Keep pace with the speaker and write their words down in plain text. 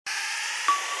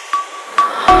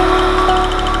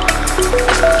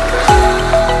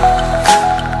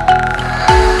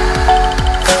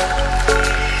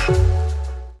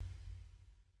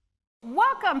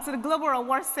Welcome to the Global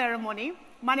Awards Ceremony.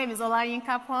 My name is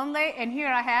Olayinka Ponle, and here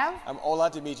I have... I'm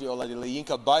Oladimeji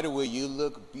Oladileyinka. By the way, you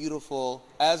look beautiful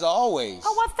as always.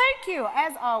 Oh, well, thank you,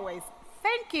 as always.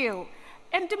 Thank you.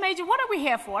 And Dimeji, what are we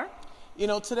here for? You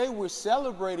know, today we're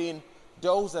celebrating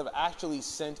those that have actually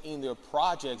sent in their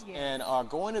projects and are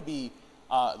going to be,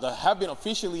 that have been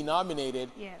officially nominated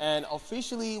and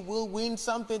officially will win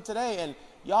something today. And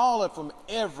y'all are from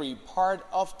every part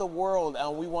of the world,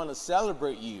 and we want to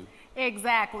celebrate you.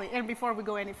 Exactly. And before we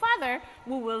go any further,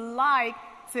 we would like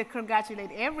to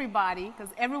congratulate everybody, because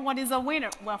everyone is a winner.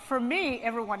 Well, for me,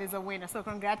 everyone is a winner. So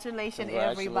congratulations,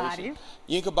 everybody.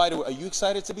 Yinka, by the way, are you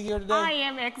excited to be here today? I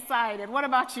am excited. What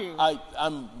about you?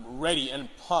 I'm ready and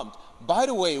pumped. By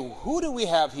the way, who do we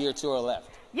have here to our left?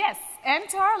 Yes, and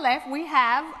to our left, we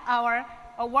have our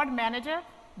award manager,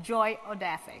 Joy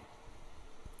Odafe.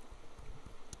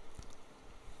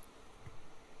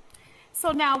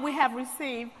 So now we have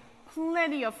received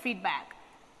plenty of feedback,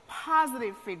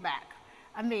 positive feedback.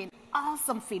 I mean,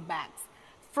 awesome feedbacks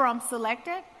from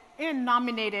selected and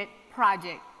nominated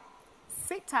projects.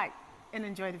 Sit tight and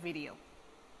enjoy the video.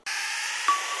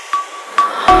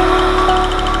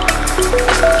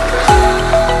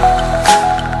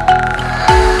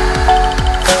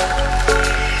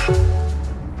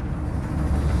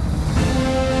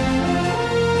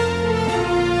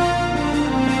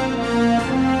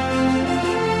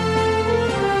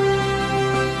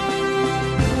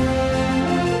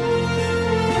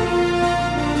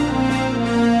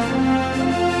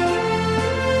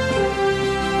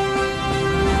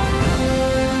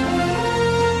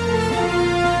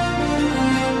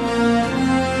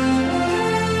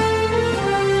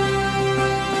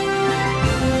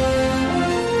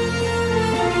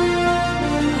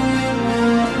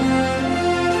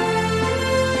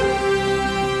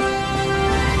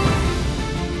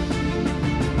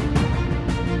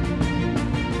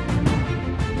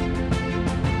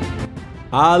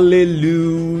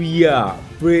 Hallelujah!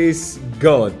 Praise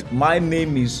God. My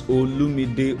name is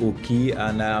Olumide Oki,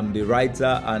 and I am the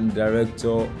writer and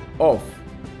director of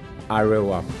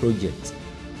Arewa Project.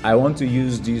 I want to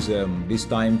use this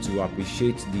time to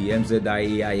appreciate the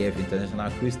MZIAIF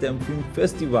International Christian Film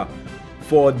Festival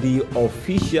for the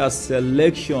official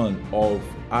selection of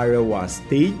Arewa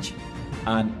Stage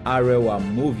and Arewa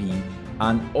Movie,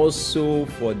 and also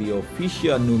for the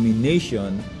official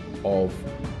nomination of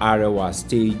Arewa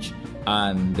Stage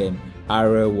and then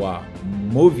Arewa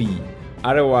Movie.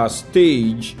 Arewa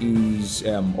Stage is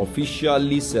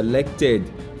officially selected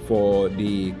for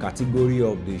the category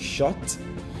of the short,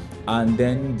 and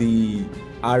then the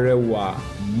Arewa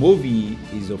Movie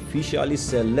is officially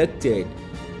selected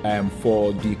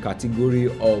for the category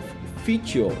of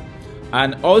feature,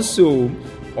 and also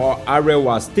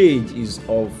Arewa Stage is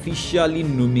officially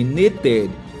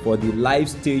nominated for the live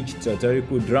stage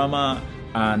theatrical drama,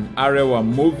 and Arewa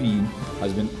Movie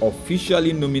has been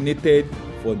officially nominated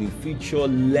for the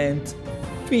feature-length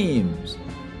films.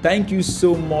 Thank you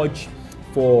so much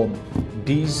for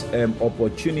this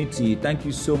opportunity. Thank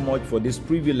you so much for this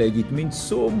privilege. It means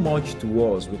so much to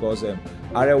us because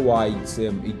Arewa, it's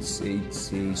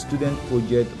a student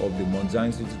project of the MZIAIF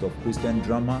Institute of Christian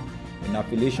Drama in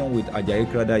affiliation with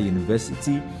Ajayi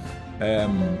University.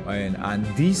 And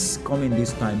this coming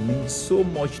this time means so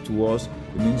much to us.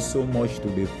 It means so much to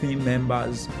the team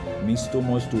members. It means so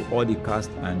much to all the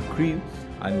cast and crew.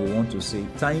 And we want to say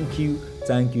thank you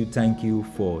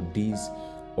for this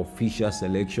official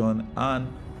selection and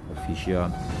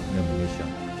official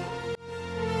nomination.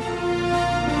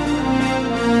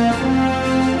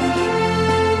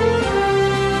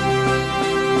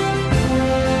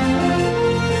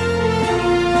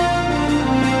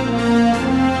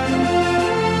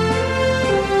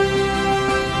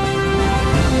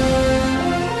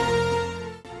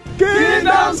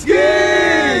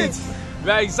 We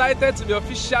are excited to be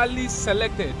officially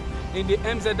selected in the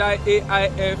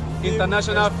MZIAIF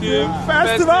International Film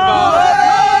Festival.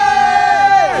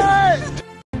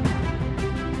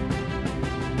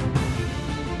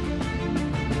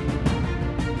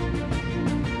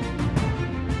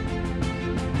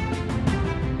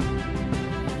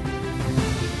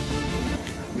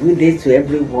 Good day to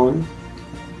everyone.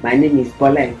 My name is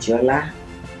Bola Ejola.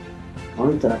 I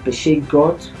want to appreciate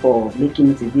God for making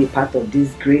me to be a part of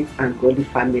this great and godly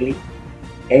family,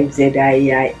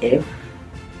 MZIAIF.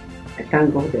 I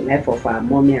thank God for the life of our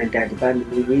mommy and daddy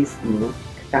families. I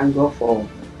thank God for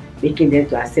making them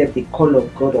to accept the call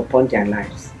of God upon their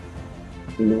lives.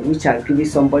 Which has given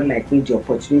somebody like me the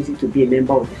opportunity to be a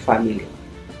member of the family.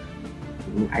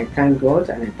 I thank God,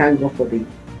 and I thank God for the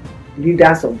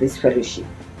leaders of this fellowship,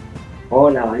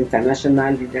 all our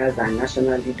international leaders and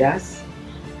national leaders.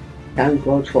 Thank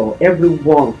God for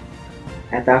everyone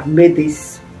that have made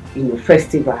this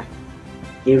festival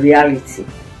a reality.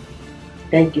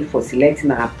 Thank you for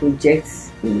selecting our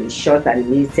projects in a short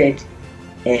animated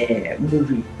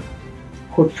movie,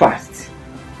 Hold Fast.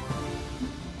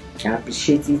 I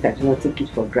appreciate it. I do not take it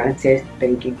for granted.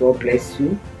 Thank you. God bless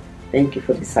you. Thank you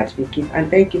for the certificate and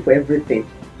thank you for everything.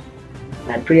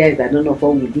 My prayer is that none of us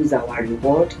will lose our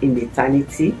reward in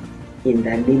eternity in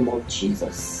the name of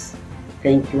Jesus.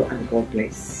 Thank you and God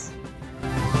bless.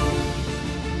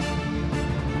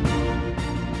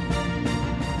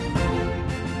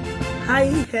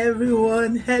 Hi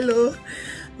everyone, hello.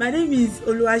 My name is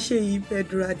Oluwaseyi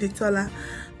Pedro Adetola.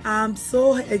 I'm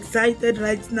so excited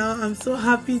right now. I'm so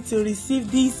happy to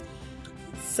receive this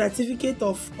certificate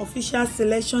of official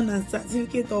selection and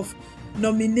certificate of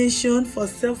nomination for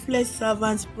Selfless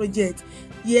Servants Project.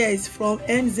 Yes, from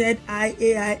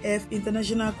MZIAIF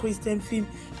International Christian Film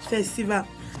Festival.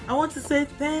 I want to say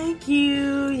thank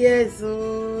you. Yes,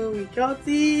 we got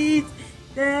it.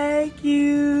 Thank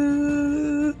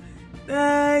you.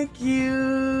 Thank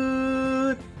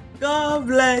you. God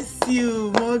bless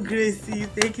you. More grace to you.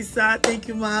 Thank you, sir. Thank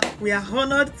you, ma. We are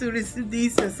honored to receive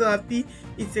this. We're so happy.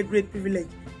 It's a great privilege.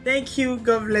 Thank you.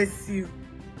 God bless you.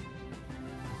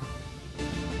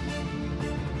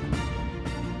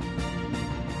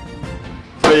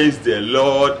 Praise the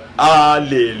Lord.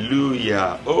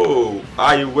 Hallelujah. Oh,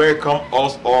 I welcome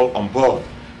us all on board.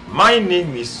 My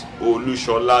name is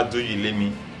Olushola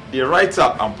Duyilemi, the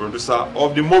writer and producer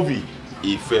of the movie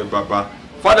Ife Baba,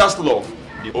 Father's Love.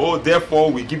 Oh,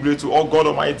 therefore we give glory to all God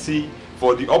Almighty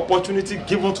for the opportunity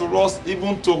given to us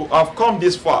even to have come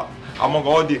this far among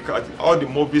all the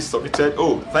movies submitted.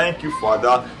 Oh, thank you,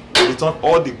 Father. We return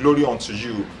all the glory unto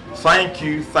you. Thank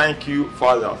you,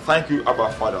 Father. Thank you,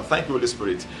 Abba Father. Thank you, Holy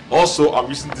Spirit. Also, I'm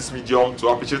using this medium to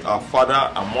appreciate our father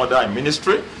and mother in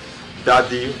ministry,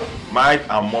 Daddy, Mike,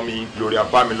 and Mommy Gloria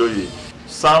Bamiloye.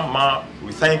 Sam, Ma,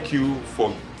 we thank you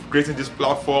for creating this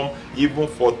platform, even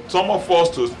for some of us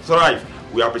to thrive.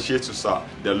 We appreciate you, sir.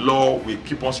 The Lord will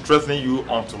keep on strengthening you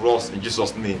unto us in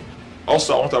Jesus' name.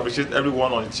 Also, I want to appreciate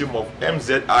everyone on the team of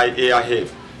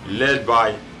MZIAIF, led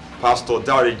by Pastor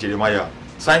Dari Jeremiah.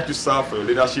 Thank you, sir, for your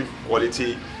leadership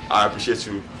quality. I appreciate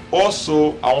you.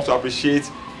 Also, I want to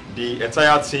appreciate the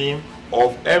entire team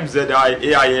of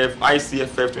MZIAIF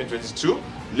ICFF 2022,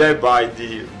 led by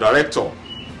the director,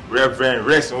 Reverend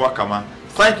Rex Nwakama.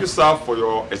 Thank you, sir, for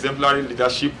your exemplary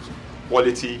leadership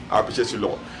quality. I appreciate you,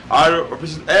 Lord. I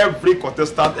appreciate every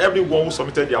contestant, everyone who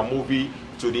submitted their movie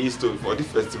to this for this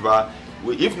festival.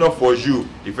 If not for you,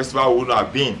 the festival would not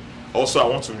have been. Also, I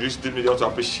want to use this medium to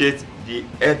appreciate the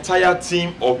entire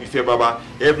team of Ife Baba,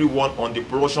 everyone on the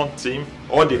production team,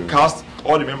 all the cast,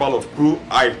 all the members of crew.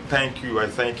 I thank you. I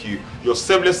thank you. Your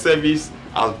selfless service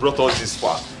has brought us this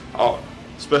far.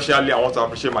 Especially, I want to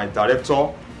appreciate my director,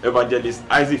 Evangelist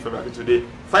Isaac Femaki today.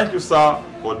 Thank you, sir,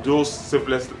 for those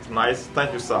selfless nights.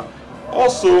 Thank you, sir.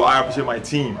 Also, I appreciate my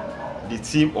team, the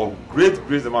team of Great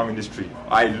Grace Demand Ministry.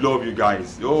 I love you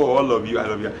guys. Oh, all of you, I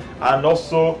love you. And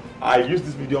also, I use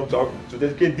this medium to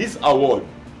dedicate this award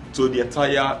to the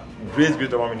entire Great Grace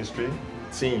Demand Ministry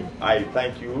team. I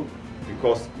thank you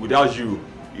because without you,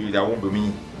 there won't be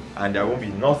me, and there won't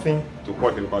be nothing to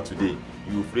talk about today.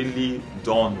 You've really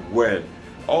done well.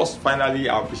 Also, finally,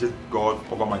 I appreciate God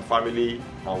over my family,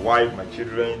 my wife, my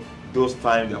children. Those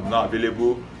times I'm not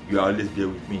available, you are always there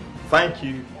with me. Thank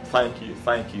you, thank you,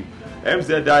 thank you.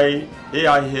 MZIAIF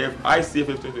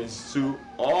ICFF 2022,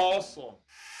 awesome.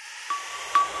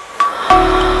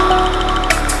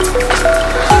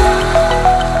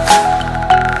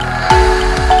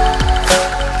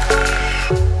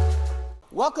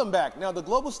 Welcome back. Now, the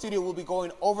Global Studio will be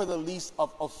going over the list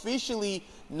of officially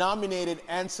nominated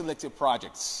and selected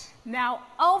projects. Now,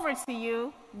 over to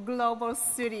you, Global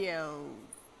Studio.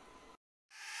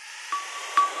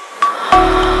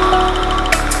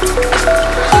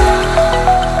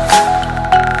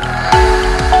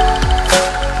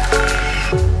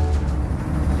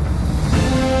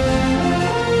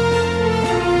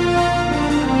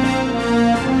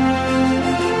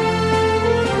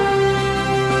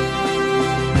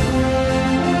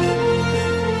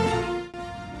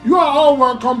 You are all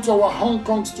welcome to our Hong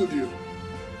Kong studio.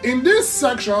 In this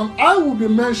section, I will be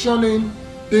mentioning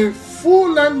the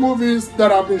full-length movies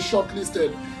that have been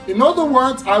shortlisted. In other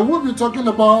words, I will be talking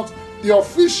about the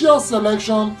official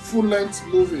selection full-length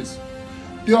movies.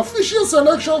 The official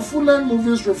selection full-length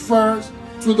movies refers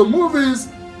to the movies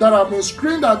that have been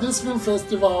screened at this film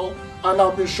festival and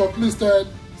have been shortlisted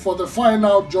for the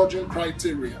final judging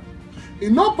criteria.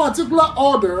 In no particular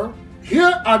order,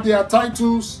 here are their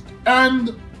titles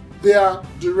and their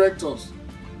directors.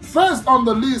 First on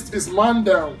the list is Man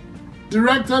Down,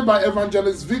 directed by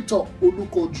Evangelist Victor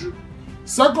Olukoju.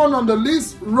 Second on the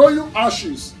list, Royal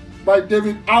Ashes by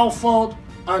David Alford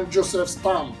and Joseph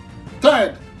Stam.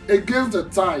 Third, Against the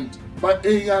Tide by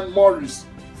Ian Morris.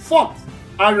 Fourth,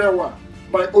 Arewa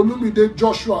by Olumide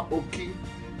Joshua Oki.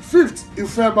 Fifth,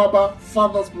 Ife Baba,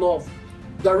 Father's Love,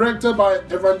 directed by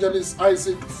Evangelist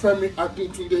Isaac Femi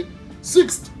Akintunde.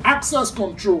 Sixth, Access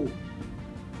Control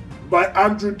by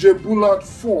Andrew J. Bullard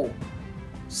IV.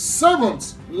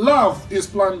 Seventh, Love is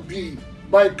Plan B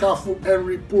by Kafu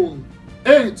Henry Poon.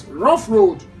 Eighth, Rough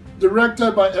Road,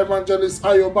 directed by Evangelist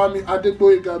Ayobami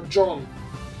Adegboyega John.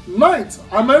 Ninth,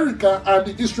 America and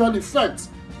the Israel Effect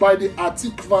by the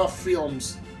Atikva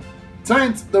Films.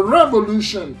 10th, The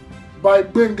Revolution by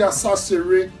Benga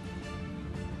Sasere.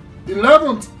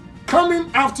 11th,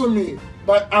 Coming After Me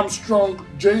by Armstrong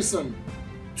Jason.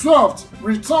 12th,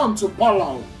 Return to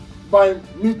Palau by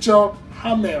Mitchell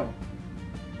Hamel.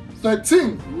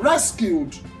 13th,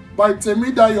 Rescued by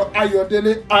Temidayo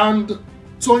Ayodele and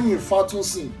Tony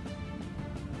Fatosin.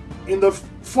 In the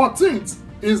 14th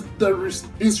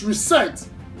is Reset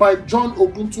by John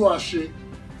Oguntuashe.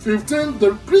 15th,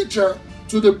 The Preacher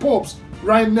to the Popes,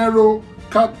 Rainero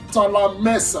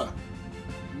Catalamesa,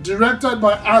 directed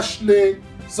by Ashley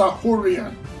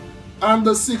Zahorian. And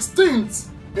the 16th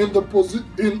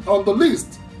on the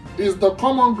list is The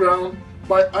Common Ground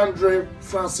by Andre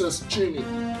Francis Cheney.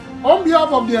 On behalf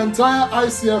of the entire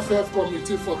ICFF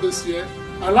committee for this year,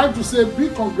 I'd like to say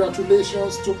big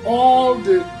congratulations to all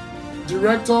the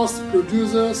directors,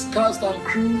 producers, cast and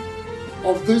crew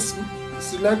of these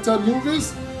selected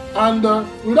movies. And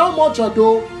without much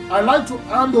ado, I'd like to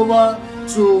hand over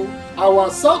to our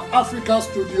South Africa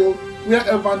studio where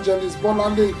Evangelist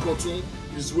Bolanle Ikotun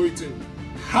is waiting.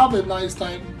 Have a nice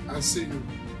time and see you.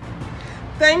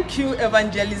 Thank you,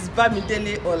 Evangelist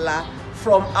Bamidele Ola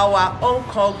from our Hong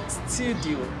Kong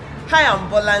studio. Hi, I'm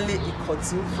Bolanle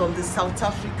Ikotun from the South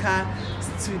Africa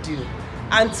studio.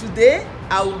 And today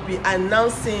I will be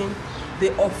announcing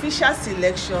the official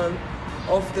selection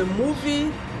of the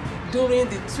movie during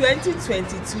the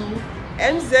 2022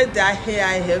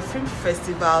 MZIAIF Film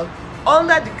Festival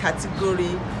under the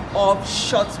category of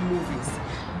short movies.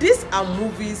 These are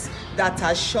movies that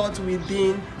are shot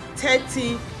within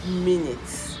 30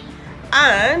 minutes.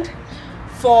 And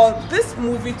for this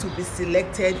movie to be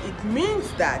selected, it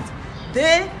means that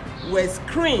they were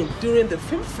screened during the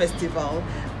film festival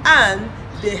and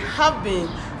they have been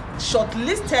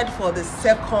shortlisted for the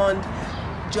second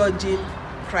judging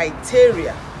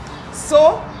criteria.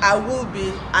 So I will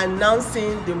be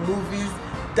announcing the movies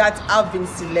that have been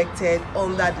selected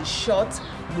under the short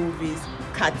movies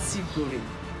category.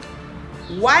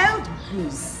 Wild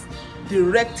Goose,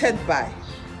 directed by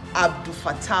Abdul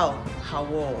Fattah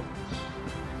Hawal.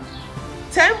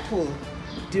 Temple,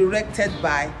 directed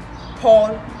by Paul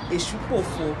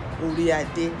Eshupofo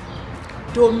Oriade.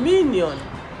 Dominion,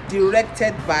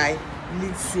 directed by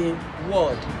Lindsay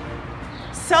Ward.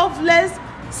 Selfless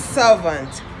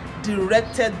Servant,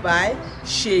 directed by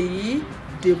Sheyi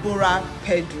Deborah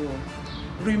Pedro.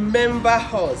 Remember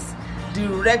Us,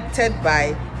 directed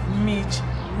by Mitch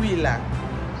Wheeler.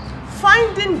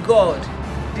 Finding God,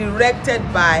 directed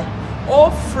by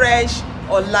Ofresh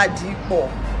Oladipo.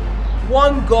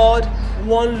 One God,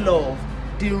 One Love,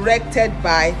 directed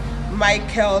by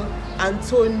Michael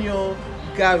Antonio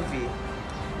Garvey.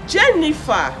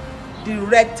 Jennifer,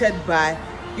 directed by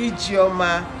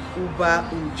Ijeoma Uba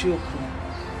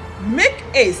Njoku. Make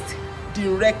Haste,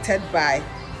 directed by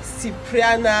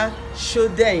Cypriana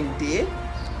Shodende.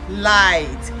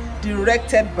 Light,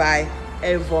 directed by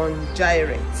Evon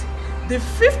Jiret. The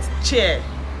Fifth Chair,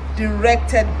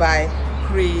 directed by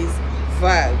Chris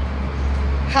Val.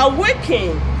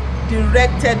 Awaken,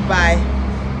 directed by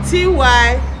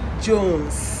T.Y.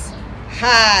 Jones.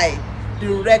 High,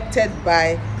 directed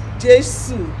by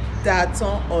Jesu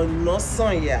Daton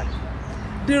Onosanya.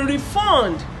 The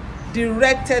Refund,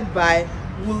 directed by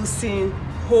Wilson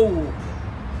Howe.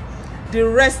 The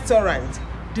Restaurant,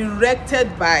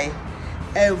 directed by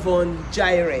Evon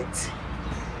Jiret.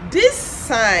 These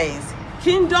Signs,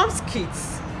 Kingdom's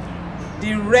Kids,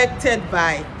 directed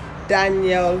by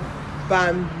Daniel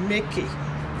Bameke.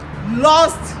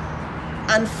 Lost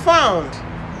and Found,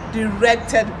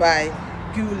 directed by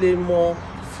Guillermo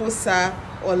Fosa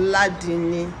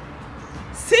Oladini.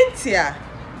 Cynthia,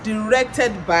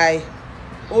 directed by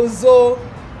Ozo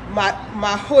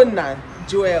Mahona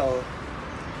Joel.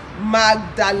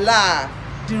 Magdala,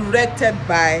 directed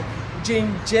by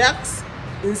Jane Jacks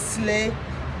Insley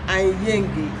and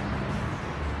Yengi.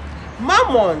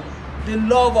 Mammon, The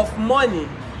Love of Money,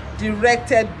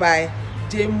 directed by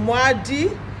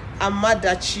Jemwadi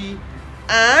Amadachi,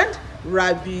 and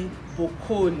Rabbi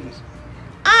Bokoli.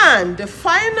 And the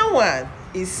final one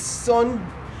is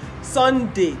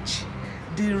Sondage,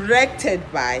 directed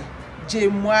by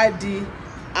Jemwadi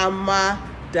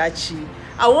Amadachi.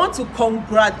 I want to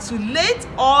congratulate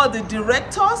all the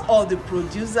directors, all the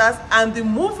producers, and the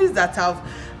movies that have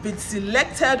been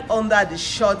selected under the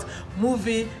short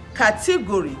movie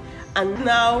category. And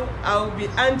now I will be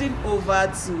handing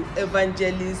over to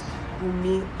Evangelist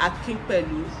Bumi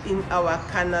Akinpelu in our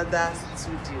Canada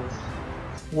studio.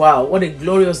 Wow, what a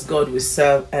glorious God we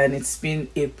serve, and it's been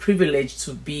a privilege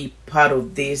to be part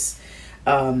of this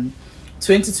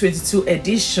 2022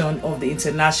 edition of the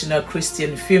International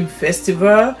Christian Film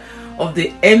Festival of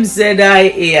the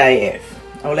MZIAIF.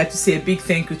 I would like to say a big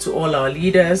thank you to all our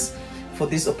leaders for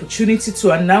this opportunity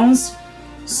to announce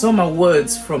some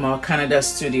awards from our Canada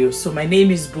studio. So my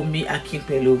name is Bumi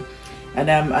Akinpelu, and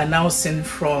I'm announcing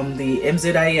from the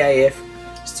MZIAIF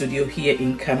studio here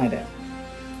in Canada.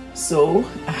 So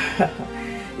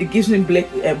it gives me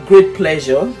great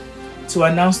pleasure to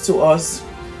announce to us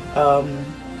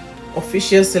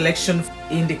official selection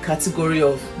in the category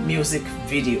of music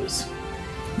videos.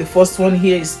 The first one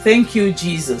here is Thank You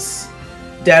Jesus,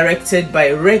 directed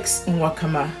by Rex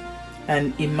Nwakama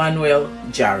and Emmanuel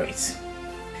Jarrett.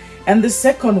 And the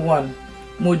second one,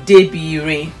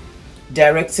 Modebire,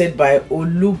 directed by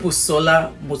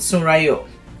Olubusola Motsunrayo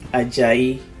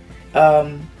Ajayi.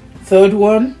 Third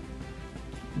one,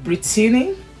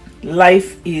 Brittany,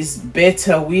 Life is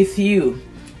Better with You,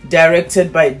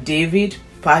 directed by David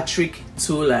Patrick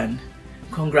Tulan.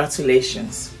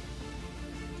 Congratulations.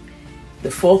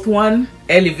 The fourth one,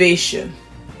 Elevation,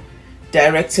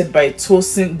 directed by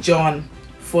Tosin John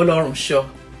Folorunsho.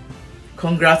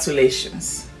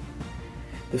 Congratulations.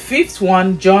 The fifth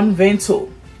one, John Vento,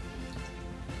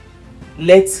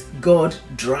 Let God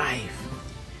Drive,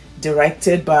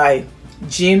 directed by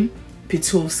Jim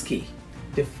Pitulski.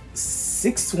 The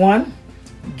sixth one,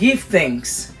 Give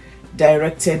Thanks,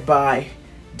 directed by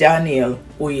Daniel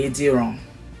Oyediran.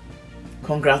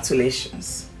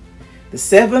 Congratulations. The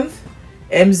seventh,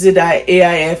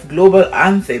 MZIAIF Global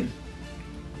Anthem,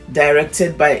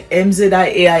 directed by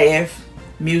MZIAIF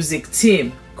Music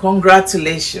Team.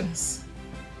 Congratulations.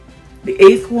 The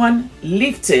eighth one,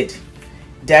 Lifted,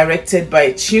 directed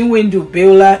by Chinwendu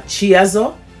Beola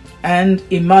Chiazo and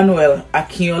Emmanuel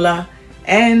Akinola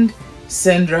and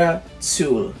Sandra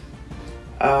Toole.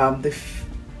 The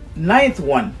ninth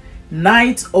one,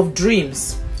 Night of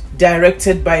Dreams,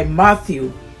 directed by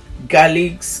Matthew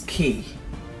Galigski.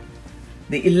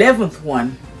 The 11th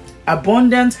one,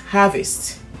 Abundant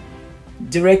Harvest,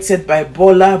 directed by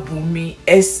Bola Bumi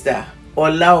Esther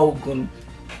Olaogun.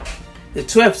 The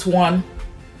 12th one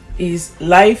is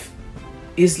Life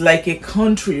is Like a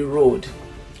Country Road,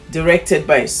 directed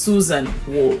by Susan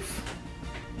Wolf.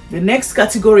 The next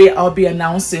category I'll be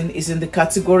announcing is in the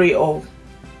category of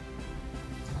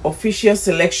official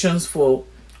selections for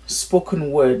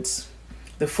spoken words.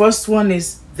 The first one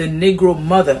is The Negro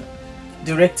Mother,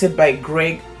 directed by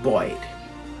Greg Boyd.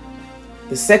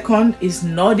 The second is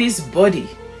Noddy's Body,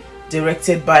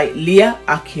 directed by Leah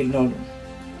Akinonu.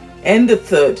 And the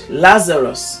third,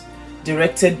 Lazarus,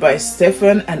 directed by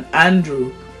Stephen and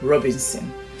Andrew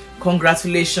Robinson.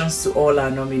 Congratulations to all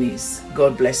our nominees.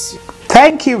 God bless you.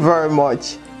 Thank you very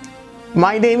much.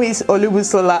 My name is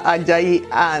Olubusola Ajayi,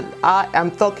 and I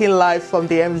am talking live from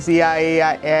the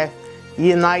MZIAIF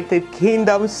United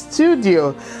Kingdom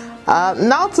studio.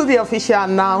 Now to the official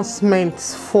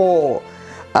announcements for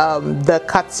the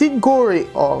category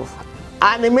of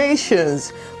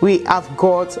animations. We have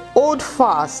got Old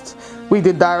Fast, with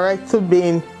the director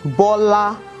being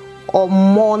Bola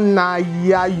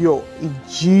Omonayayo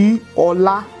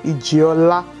Ijiola.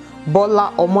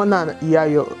 Bola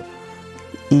Omonayayo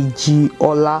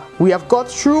Ijiola. We have got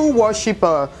True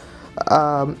Worshipper.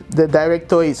 The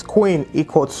director is Queen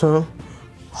Ikotun.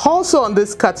 Also on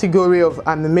this category of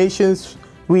animations,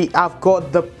 we have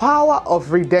got The Power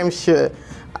of Redemption,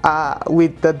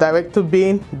 with the director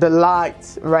being The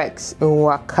Light Rex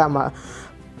Nwakama.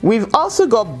 We've also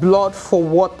got Blood for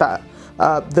Water,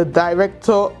 the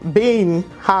director being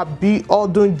Habi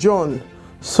Odun John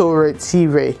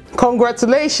Soretire.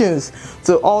 Congratulations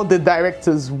to all the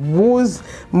directors whose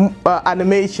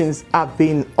animations have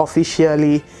been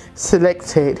officially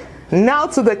selected. Now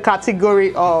to the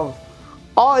category of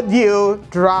audio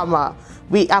drama.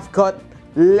 We have got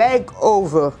Leg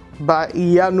Over by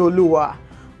Iyanoluwa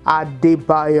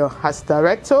Adebayo as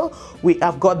director. We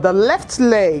have got The Left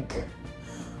Leg,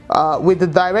 with the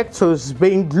directors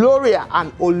being Gloria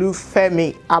and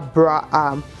Olufemi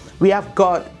Abraham. We have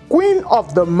got Queen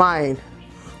of the Mind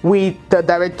with the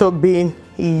director being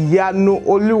Iyanu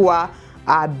Oluwa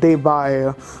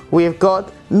Adebayo. We've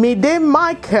got Mide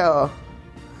Michael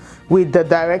with the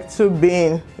director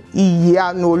being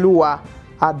Iyanu Oluwa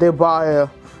Adebayo.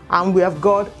 And we have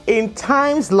got In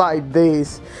Times Like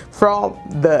This from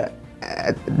the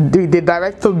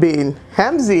director being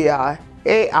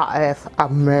MZIAIF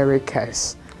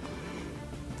Americas.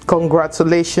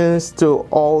 Congratulations to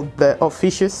all the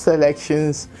official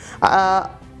selections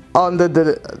and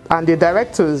the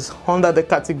directors under the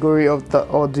category of the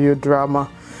audio drama.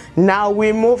 Now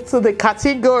we move to the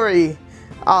category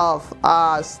of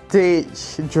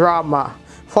stage drama.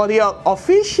 For the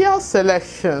official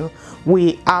selection,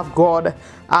 we have got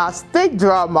a stage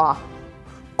drama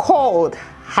called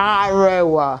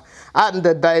Arewa, and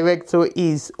the director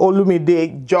is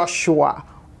Olumide Joshua.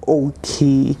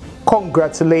 Okay,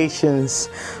 congratulations.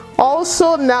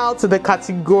 Also now to the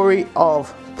category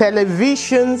of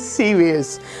television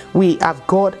series, we have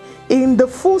got In the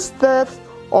Footsteps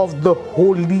of the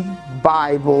Holy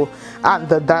Bible, and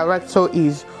the director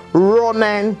is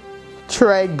Ronen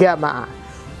Tregama.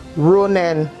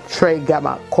 Ronen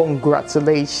Tregama,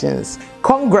 congratulations.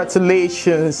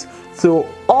 Congratulations to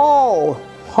all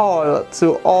whose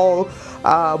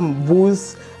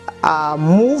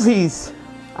movies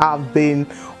have been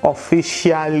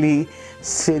officially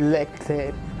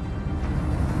selected.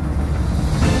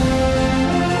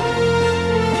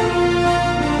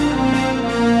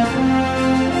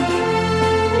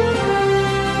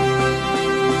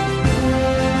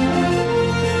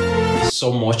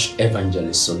 So much,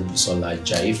 Evangelist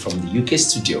MZIAIF from the UK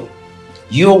studio.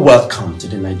 You're welcome to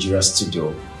the Nigeria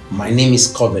studio. My name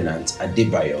is Covenant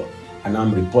Adebayo, and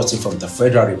I'm reporting from the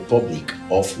Federal Republic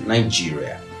of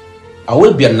Nigeria. I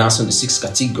will be announcing the 6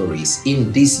 categories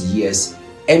in this year's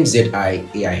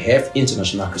MZIAIF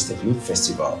International Christian Film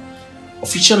Festival.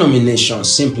 Official nomination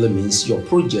simply means your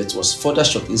project was further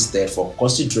shortlisted for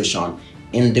consideration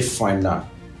in the final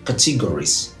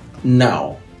categories.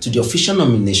 Now, to the official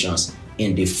nominations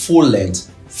in the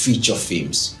full-length feature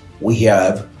films. We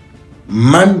have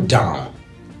Man Down,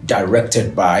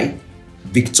 directed by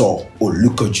Victor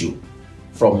Olukoju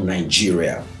from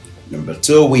Nigeria. Number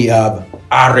 2, we have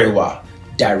Arewa,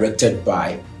 directed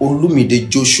by Olumide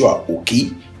Joshua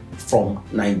Oki from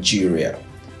Nigeria.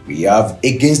 We have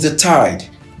Against the Tide,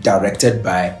 directed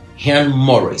by Ian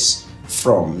Morris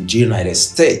from the United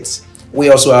States. We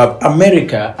also have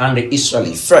America and the Israel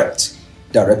Effect,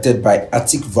 directed by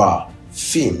Atikva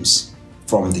Films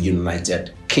from the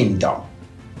United Kingdom.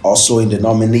 Also in the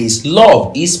nominees,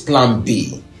 Love is Plan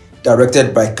B,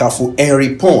 directed by Kafu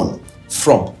Henry Pon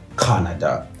from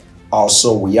Canada.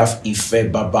 Also, we have Ife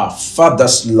Baba,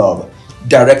 Father's Love,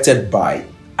 directed by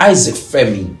Isaac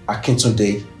Femi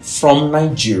Akintunde from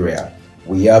Nigeria.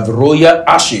 We have Royal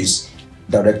Ashes,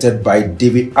 directed by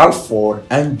David Alford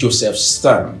and Joseph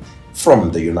Stern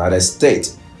from the United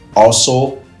States.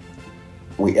 Also,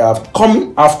 we have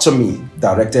Coming After Me,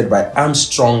 directed by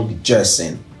Armstrong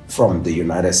Jerson from the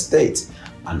United States.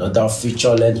 Another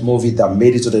feature-length movie that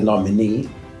made it to the nominee,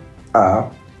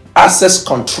 Access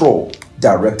Control,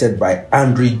 directed by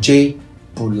Andrew J.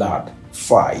 Bullard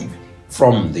 5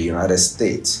 from the United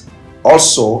States.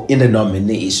 Also in the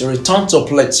nominee is Return to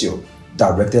Plateau,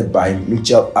 directed by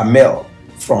Mitchell Amel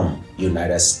from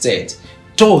United States.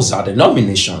 Those are the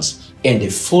nominations in the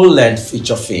full-length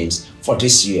feature films for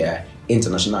this year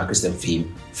International Christian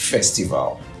Film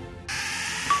Festival.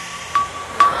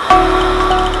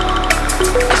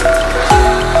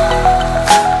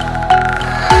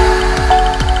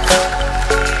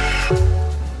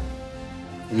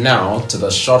 Now to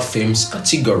the short films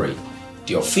category.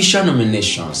 The official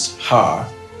nominations are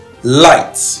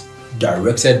Lights,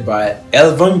 directed by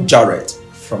Elvin Jarrett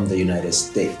from the United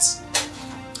States.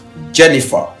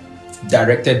 Jennifer,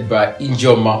 directed by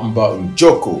Ijeoma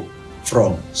Njoku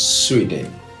from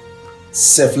Sweden.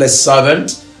 Selfless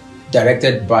Servant,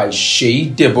 directed by Shei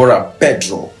Deborah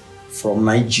Pedro from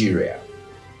Nigeria.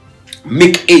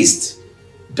 Make Haste,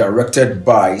 directed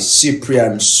by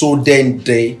Cyprian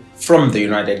Sodende from the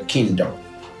United Kingdom.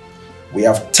 We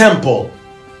have Temple,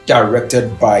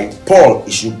 directed by Paul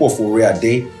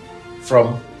Ishupoforiade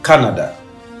from Canada.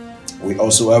 We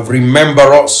also have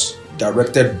Remember Us,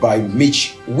 directed by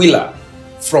Mitch Wheeler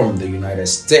from the United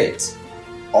States.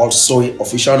 Also,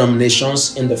 official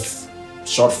nominations in the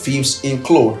short films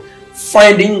include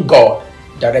Finding God,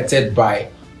 directed by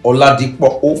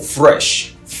Oladipo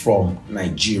Ofresh from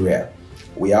Nigeria.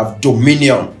 We have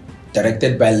Dominion,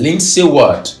 directed by Lindsay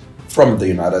Ward from the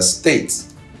United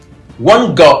States.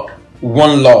 One God,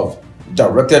 One Love,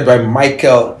 directed by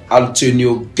Michael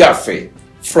Antonio Gaffe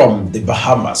from the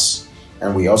Bahamas.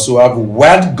 And we also have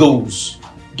Wild Goals,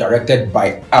 directed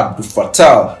by Abdul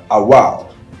Fattah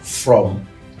Awal from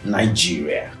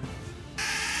Nigeria.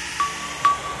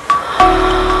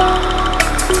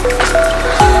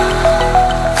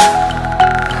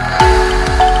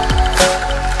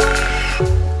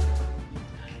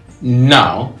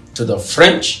 Now to the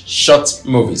French short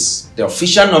movies. The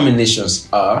official nominations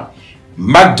are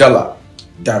Magdala,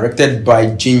 directed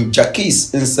by Jean-Jacques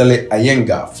Int'l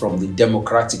Ayenga from the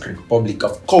Democratic Republic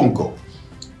of Congo.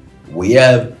 We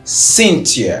have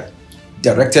Cynthia,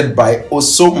 directed by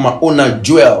Oso Maona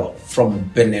Joel from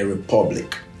Benin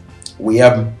Republic. We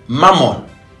have Mammon,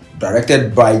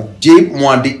 directed by J.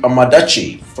 Mwandi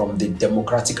Amadachi from the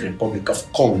Democratic Republic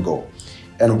of Congo.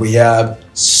 And we have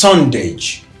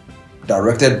Sondage,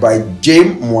 directed by J.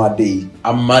 Mwandi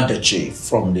Amadachi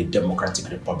from the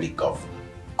Democratic Republic of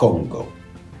Congo.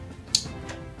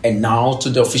 And now to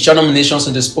the official nominations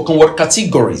in the spoken word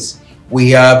categories. We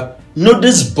have Know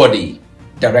This Body,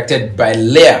 directed by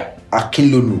Leah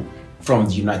Akinlonu from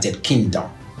the United Kingdom.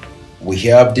 We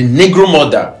have The Negro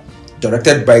Mother,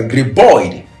 directed by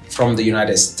Griboyd from the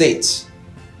United States.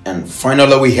 And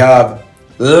finally we have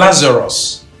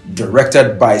Lazarus,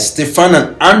 directed by Stephen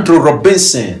and Andrew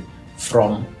Robinson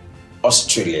from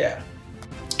Australia.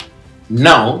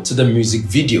 Now to the music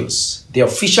videos. The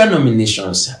official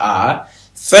nominations are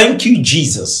Thank You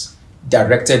Jesus,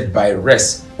 directed by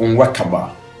Res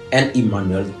Nwakaba and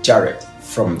Emmanuel Jarrett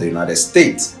from the United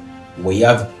States. We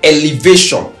have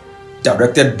Elevation,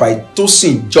 directed by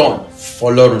Tosin John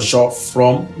Folorunsho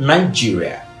from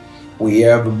Nigeria. We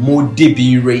have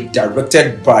Modebire,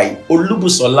 directed by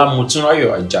Olubusola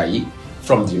Motunrayo Ajayi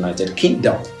from the United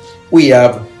Kingdom. We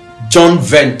have John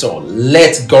Ventor,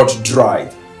 Let God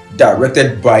Drive,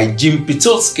 directed by Jim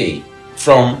Pitulski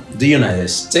from the United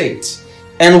States.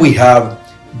 And we have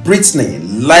Britney,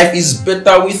 Life is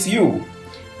Better With You,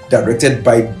 directed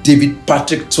by David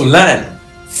Patrick Tolan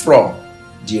from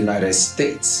the United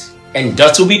States. And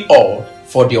that will be all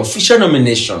for the official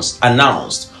nominations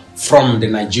announced from the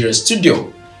Nigeria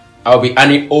studio. I'll be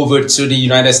handing over to the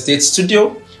United States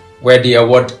studio where the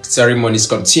award ceremonies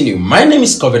continue. My name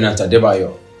is Covenant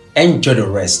Adebayo. Enjoy the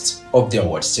rest of the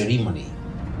award ceremony.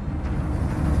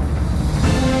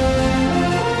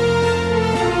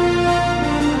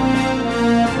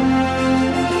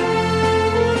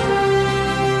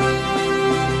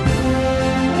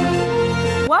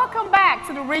 Welcome back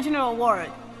to the Regional Award,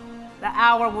 the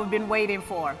hour we've been waiting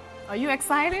for. Are you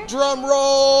excited? Drum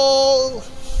roll!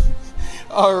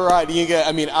 All right,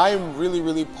 I'm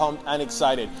really pumped and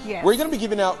excited. Yes. We're going to be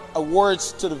giving out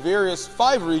awards to the various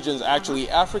 5 regions, actually: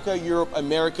 Africa, Europe,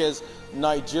 Americas,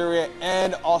 Nigeria,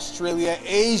 and Australia,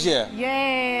 Asia.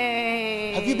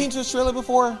 Yay! Have you been to Australia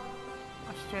before?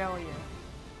 Australia.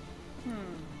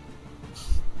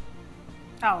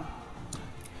 Oh.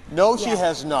 No, she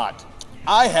has not.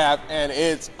 I have, and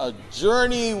it's a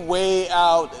journey way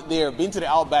out there. Been to the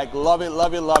Outback. Love it,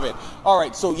 love it, love it. All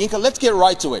right, so Yinka, let's get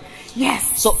right to it.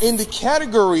 Yes. So in the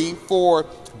category for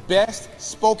Best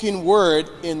Spoken Word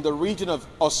in the region of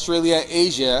Australia,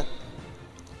 Asia,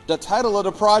 the title of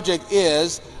the project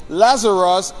is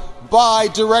Lazarus by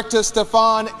director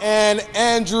Stefan and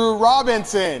Andrew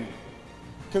Robinson.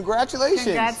 Congratulations.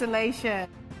 Congratulations.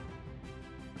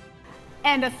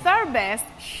 And the third best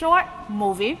short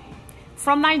movie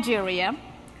from Nigeria,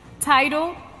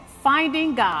 titled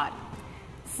Finding God,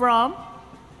 from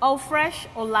Ofresh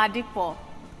Oladipo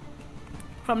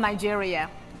from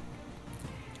Nigeria.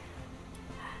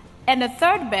 And the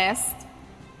third best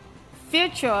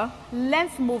feature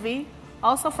length movie,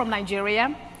 also from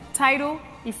Nigeria, titled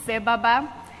Ife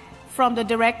Baba, from the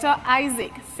director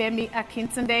Isaac Femi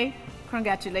Akintunde.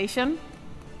 Congratulations.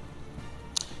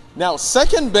 Now,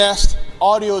 second best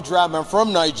audio drama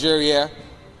from Nigeria,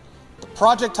 the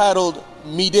project titled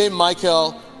Mide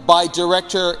Michael by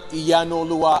director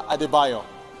Iyanoluwa Adebayo.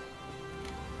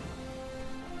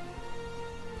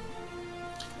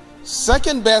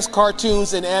 Second best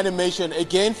cartoons and animation,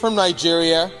 again from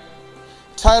Nigeria,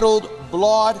 titled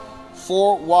Blood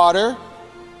for Water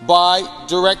by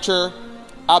director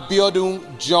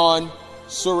Abiodun John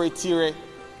Soretire.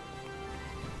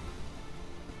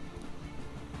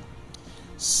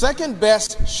 Second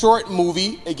best short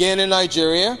movie, again in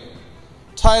Nigeria,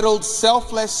 titled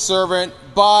Selfless Servant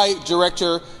by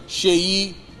director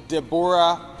Sheyi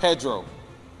Deborah Pedro.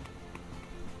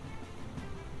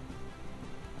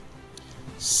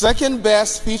 Second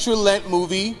best feature-length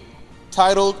movie,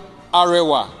 titled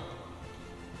Arewa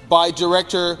by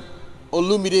director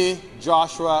Olumide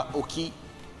Joshua Oki.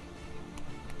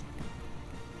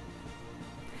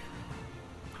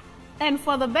 And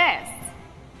for the best,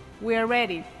 we're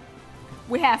ready.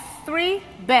 we have 3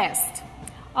 best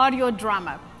audio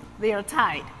drama. They are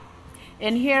tied.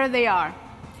 And here they are.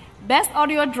 Best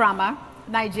audio drama,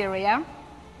 Nigeria,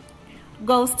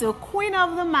 goes to Queen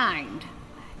of the Mind,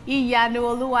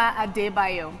 Iyanuoluwa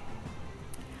Adebayo.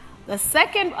 The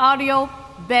second audio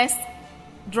best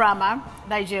drama,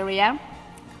 Nigeria,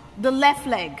 The Left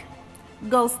Leg,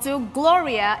 goes to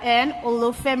Gloria and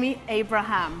Olufemi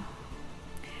Abraham.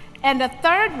 And the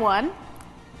third one,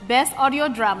 best audio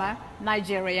drama,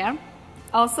 Nigeria,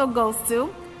 also goes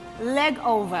to Leg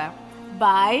Over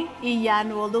by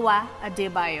Iyanuoluwa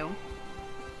Adebayo.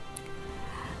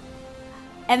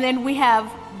 And then we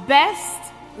have best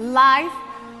live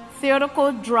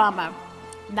theatrical drama,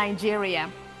 Nigeria,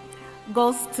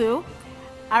 goes to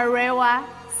Arewa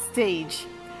Stage.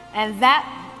 And that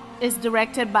is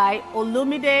directed by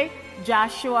Olumide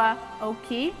Joshua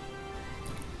Oki.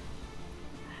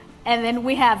 And then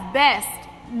we have best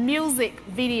music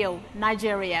video,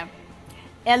 Nigeria,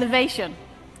 Elevation,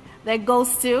 that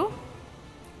goes to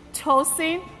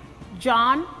Tosin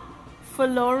John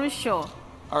Folorunsho.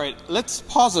 All right, let's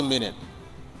pause a minute.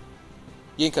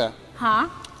 Yinka. Huh?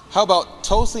 How about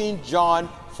Tosin John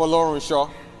Folorunsho?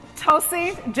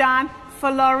 Tosin John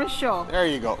Folorunsho. There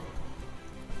you go.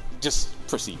 Just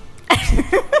proceed.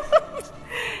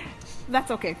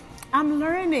 That's okay. I'm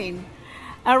learning.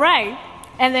 All right.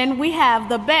 And then we have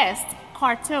the best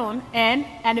cartoon and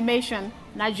animation,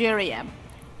 Nigeria,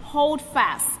 Hold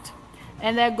Fast.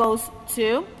 And that goes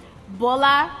to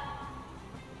Bola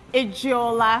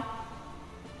Ejiola.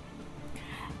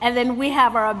 And then we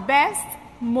have our best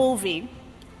movie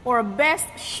or best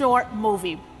short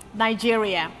movie,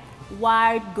 Nigeria,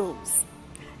 Wild Goose.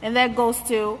 And that goes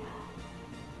to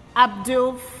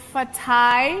Abdul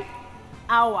Fatai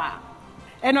Awa.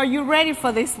 And are you ready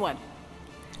for this one?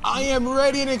 I am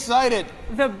ready and excited.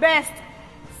 The best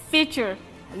feature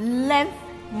length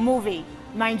movie,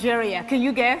 Nigeria. Can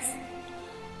you guess?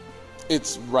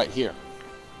 It's right here.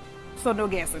 So no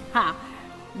guessing, huh?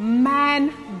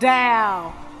 Man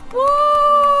Down. Woo!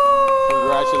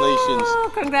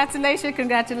 Congratulations. Congratulations,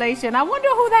 congratulations. I wonder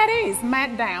who that is.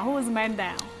 Man Down. Who is Man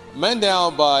Down? Man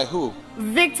Down by who?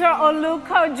 Victor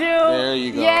Olukoju. There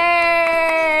you go.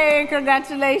 Yay!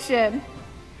 Congratulations.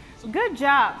 Good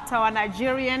job to our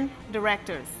Nigerian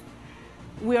directors.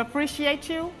 We appreciate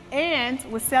you and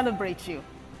we celebrate you.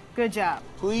 Good job.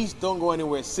 Please don't go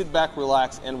anywhere. Sit back,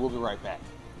 relax, and we'll be right back.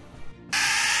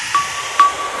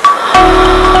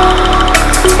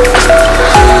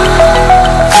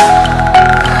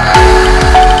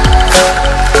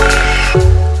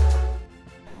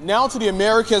 Now to the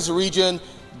Americas region,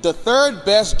 the third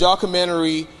best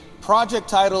documentary, project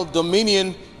titled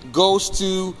Dominion, goes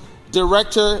to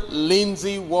director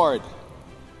Lindsay Ward.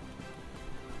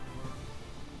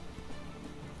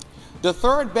 The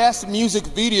third best music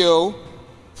video,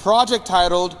 project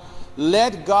titled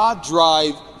Let God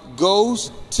Drive,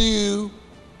 goes to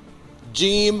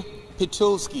Jim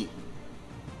Pitulski.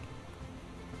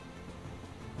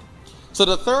 So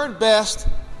the third best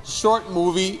short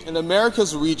movie in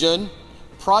America's region,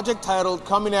 project titled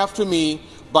Coming After Me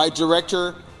by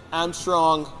director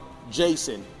Armstrong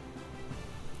Jason.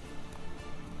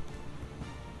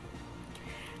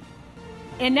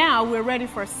 And now we're ready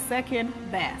for second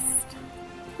best.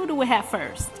 Who do we have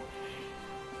first?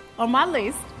 On my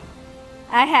list,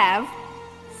 I have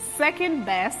second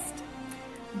best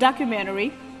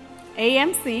documentary,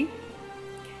 AMC,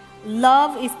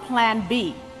 Love is Plan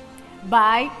B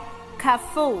by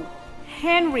Kafu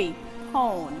Henry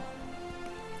Pone.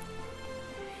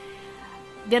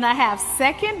 Then I have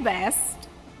second best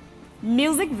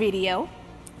music video,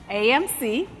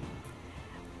 AMC,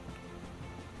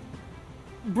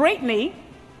 Britney,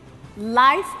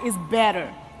 Life is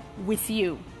Better with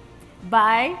You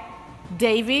by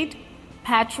David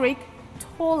Patrick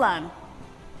Tolan.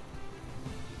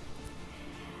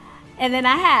 And then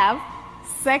I have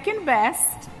second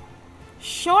best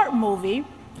short movie,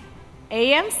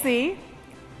 AMC,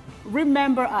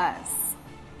 Remember Us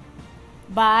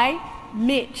by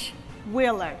Mitch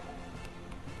Wheeler.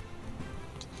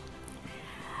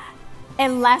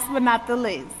 And last but not the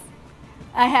least,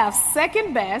 I have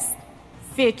second best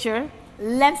feature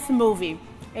length movie,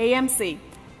 AMC,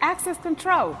 Access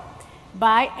Control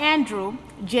by Andrew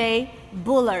J.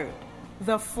 Bullard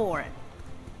IV.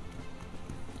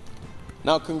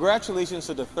 Now, congratulations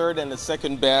to the third and the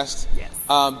second best. Yes.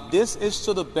 This is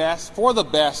to the best, for the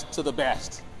best, to the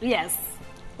best. Yes.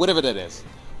 Whatever that is.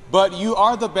 But you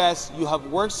are the best. You have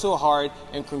worked so hard,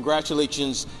 and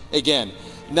congratulations again.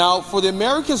 Now, for the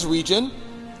Americas region,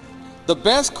 the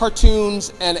best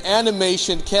cartoons and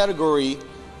animation category,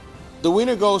 the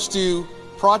winner goes to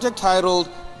project titled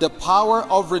The Power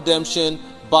of Redemption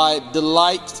by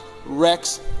Delight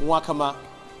Rex Wakama.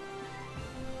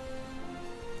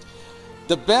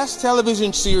 The best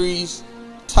television series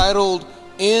titled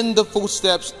In the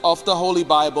Footsteps of the Holy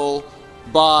Bible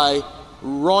by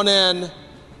Ronan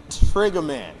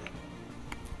Triggerman.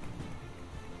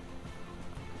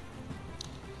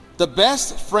 The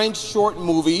best French short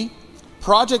movie,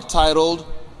 project titled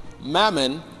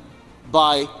Mammon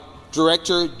by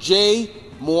director J.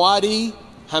 Moadi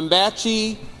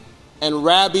Hambachi and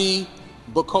Rabbi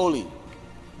Bokoli.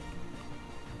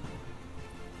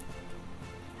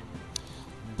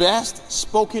 Best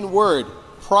spoken word,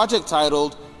 project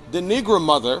titled The Negro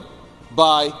Mother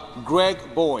by Greg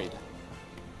Boyd.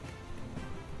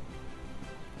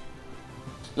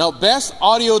 Now, best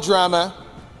audio drama,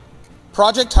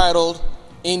 project titled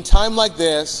In Time Like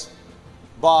This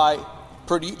by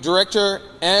director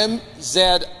MZIAIF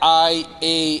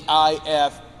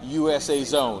USA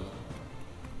Zone.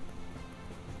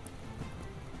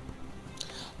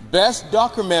 Best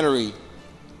documentary,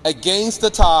 Against the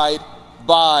Tide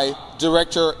by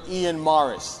director Ian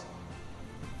Morris.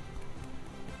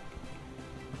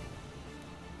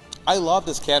 I love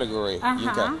this category.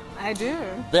 I do.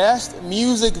 Best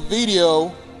music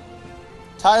video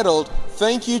titled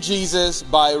Thank You Jesus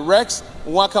by Rex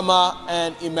Wakama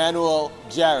and Emmanuel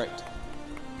Jarrett.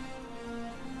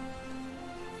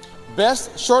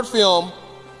 Best short film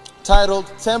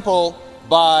titled Temple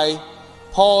by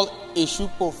Paul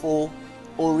Eshupofo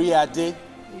Oriade.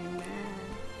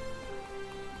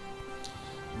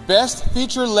 Best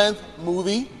feature-length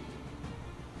movie,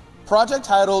 project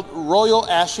titled Royal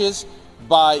Ashes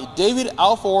by David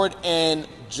Alford and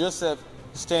Joseph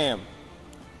Stam.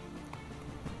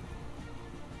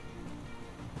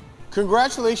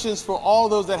 Congratulations for all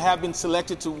those that have been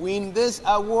selected to win this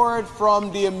award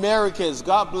from the Americas.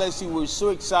 God bless you. We're so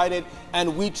excited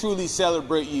and we truly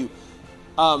celebrate you.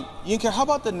 Yinka, how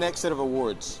about the next set of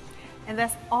awards? And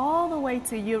that's all the way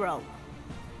to Europe.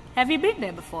 Have you been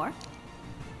there before?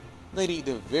 Lady,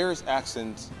 the various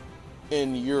accents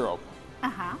in Europe.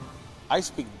 I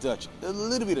speak Dutch, a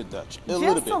little bit of Dutch.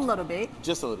 Just a little bit.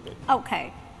 Just a little bit.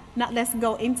 Okay, now let's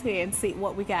go into it and see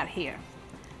what we got here.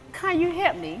 Can you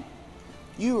help me?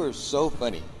 You are so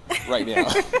funny right now.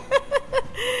 Okay.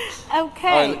 All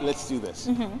right, let's do this.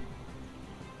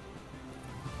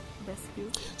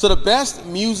 Rescue. So the best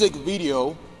music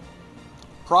video,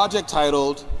 project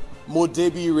titled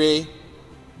Modebire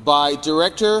by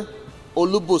director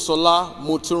Olubusola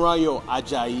Moturayo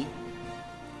Ajayi.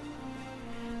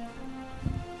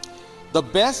 The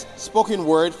best spoken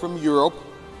word from Europe,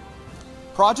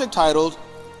 project titled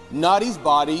Nadi's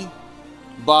Body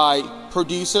by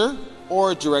producer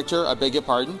or director, I beg your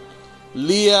pardon,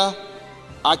 Leah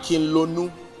Akinlonu.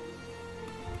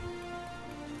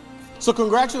 So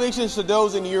congratulations to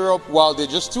those in Europe. Well, there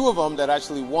are just two of them that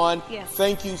actually won. Yes.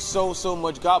 Thank you so, so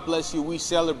much. God bless you. We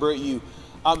celebrate you.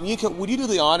 Yinka, would you do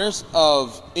the honors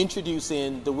of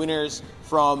introducing the winners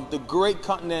from the great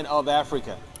continent of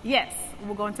Africa? Yes,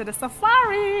 we're going to the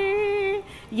safari.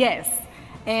 Yes,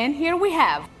 and here we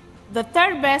have the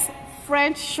third best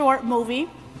French short movie,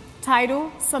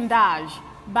 titled Sondage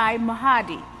by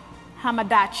Mahadi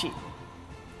Hamadachi.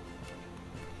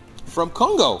 From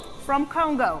Congo. From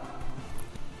Congo.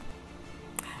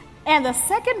 And the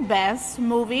second best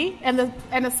movie, and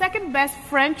the second best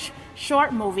French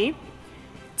short movie,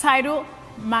 titled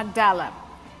Magdala,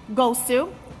 goes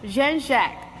to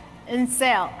Jean-Jacques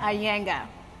Int'l Ayanga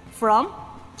from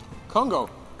Congo.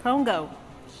 Congo.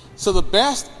 So the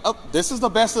best, this is the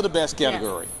best of the best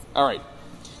category. Yes. All right.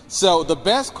 So the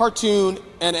best cartoon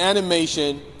and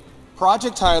animation,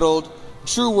 project titled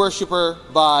True Worshipper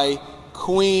by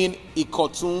Queen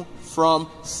Ikotun from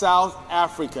South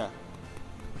Africa.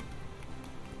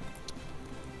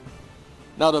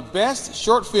 Now the best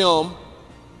short film,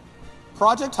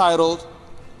 project titled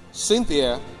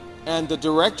Cynthia, and the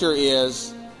director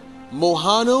is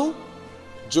Mohanu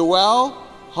Joel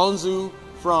Honzu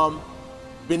from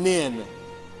Benin.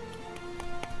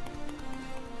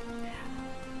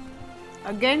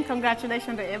 Again,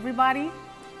 congratulations to everybody.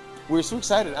 We're so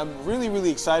excited. I'm really, really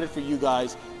excited for you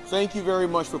guys. Thank you very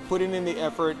much for putting in the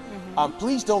effort.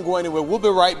 Please don't go anywhere. We'll be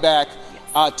right back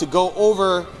to go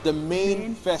over the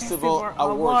main festival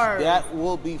awards. That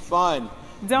will be fun.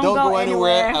 Don't go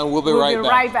anywhere, and we'll be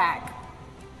right back.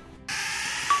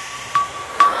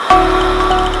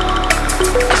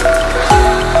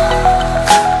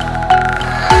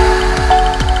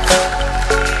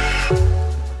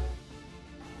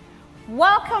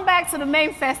 Welcome back to the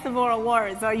main festival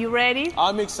awards. Are you ready?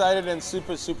 I'm excited and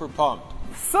super, super pumped.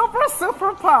 Super,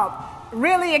 super pumped.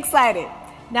 Really excited.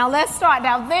 Now let's start.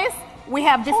 Now this, we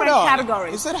have different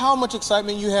categories. Is that how much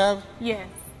excitement you have? Yes.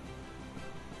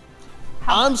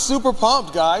 I'm super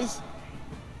pumped, guys.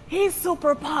 He's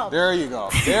super pumped. There you go.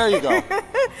 There you go.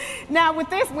 Now with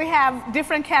this, we have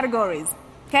different categories.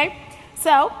 Okay?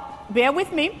 So, bear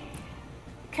with me.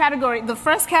 The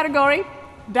first category,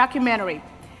 documentary.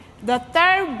 The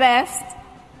third best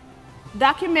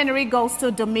documentary goes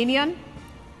to Dominion,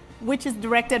 which is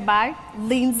directed by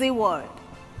Lindsay Ward.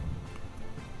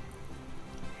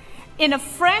 In the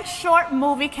French short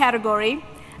movie category,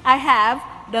 I have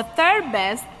the third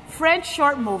best French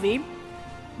short movie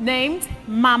named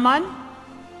Maman,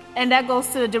 and that goes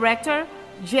to the director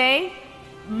J.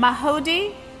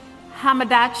 Mahoudi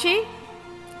Hamadachi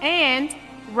and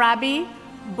Rabi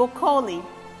Bokoli.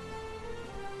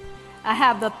 I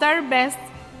have the third best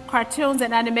cartoons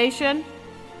and animation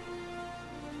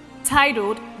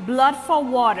titled Blood for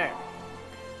Water.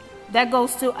 That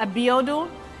goes to Abiodun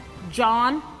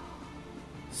John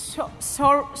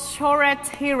Shoretire.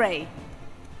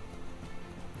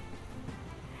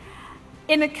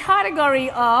 In the category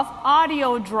of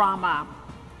audio drama,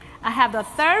 I have the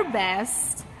third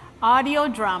best audio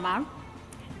drama,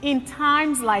 In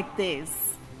Times Like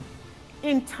This.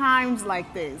 In Times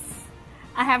Like This.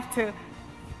 I have to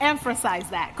emphasize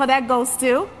that because that goes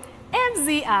to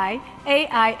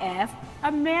MZIAIF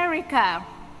America.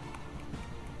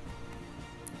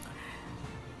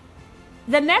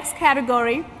 The next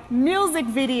category, music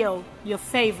video, your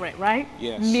favorite, right?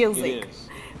 Yes, music. it is.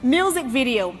 Music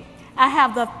video. I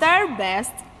have the third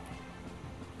best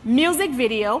music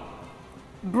video,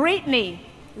 Britney,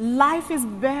 Life is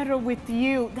Better With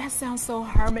You. That sounds so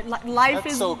hermit. Life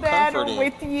is so better comforting.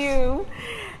 with you.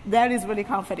 That is really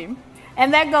comforting.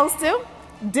 And that goes to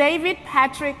David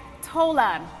Patrick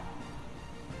Tolan.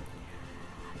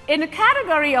 In the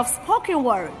category of spoken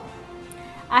word,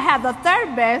 I have the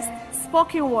third best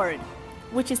spoken word,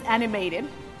 which is animated,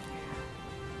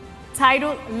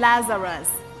 titled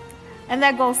Lazarus. And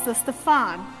that goes to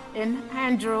Stefan and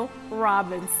Andrew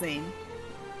Robinson.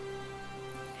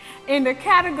 In the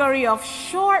category of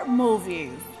short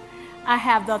movies, I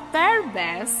have the third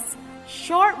best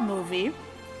short movie,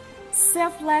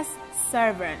 Selfless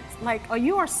Servant. Like, are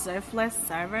you a selfless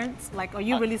servant? Like, are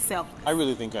you really selfless? I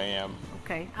really think I am.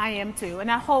 Okay, I am too, and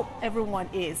I hope everyone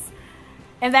is.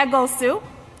 And that goes to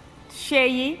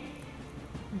Sheyi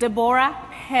Deborah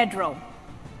Pedro.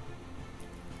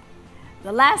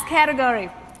 The last category,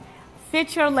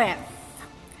 feature length.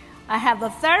 I have the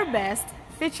third best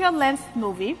feature length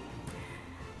movie,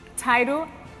 titled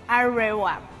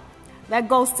Arewa. That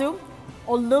goes to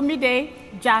Olumide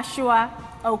Joshua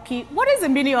Oki. What is the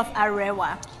meaning of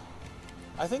Arewa?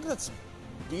 I think that's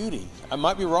beauty. I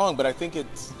might be wrong, but I think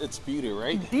it's beauty,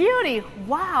 right? Beauty.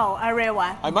 Wow,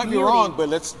 Arewa. I might be wrong, but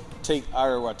let's take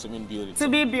Arewa to mean beauty. To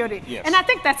be beauty. Yes. And I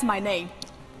think that's my name.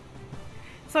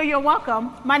 So you're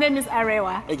welcome. My name is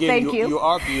Arewa. Again, Thank you. You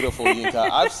are beautiful, Yinka.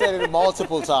 I've said it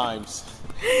multiple times.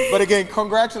 But again,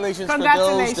 congratulations for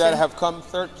those that have come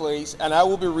third place. And I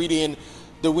will be reading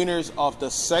the winners of the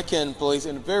second place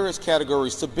in various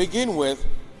categories. To begin with,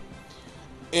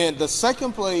 in the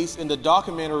second place in the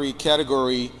documentary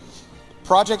category,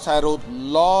 project titled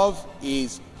Love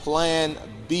is Plan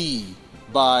B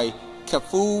by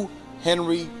Cafu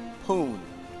Henry Poon.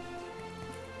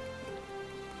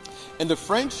 In the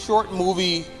French short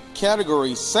movie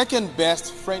category, second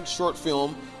best French short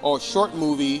film or short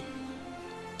movie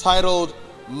titled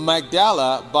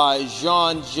Magdala by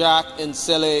Jean-Jacques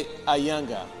Nsele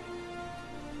Ayanga.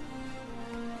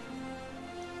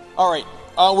 All right,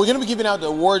 we're going to be giving out the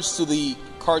awards to the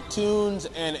cartoons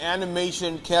and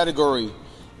animation category,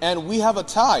 and we have a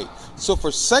tie. So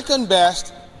for second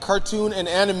best cartoon and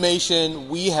animation,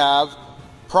 we have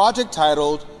project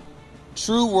titled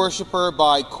True Worshipper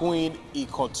by Queen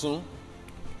Ikotun.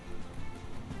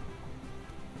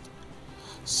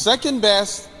 Second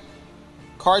best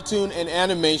cartoon and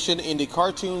animation in the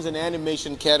cartoons and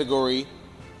animation category,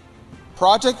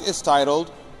 project is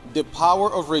titled The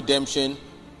Power of Redemption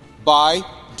by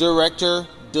director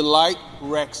Delight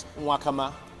Rex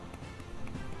Wakama.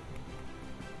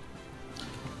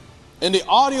 In the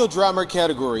audio drama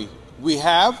category, we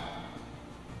have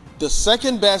the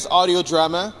second best audio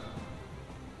drama,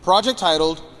 project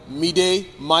titled Mide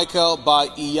Michael by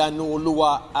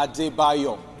Iyanuoluwa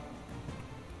Adebayo.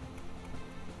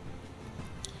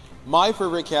 My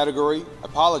favorite category,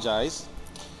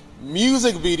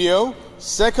 music video,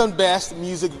 second best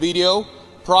music video,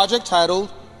 project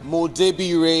titled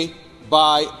Modebire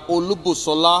by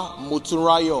Olubusola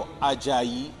Motunrayo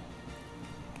Ajayi.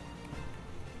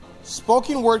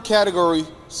 Spoken word category,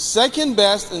 second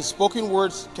best in spoken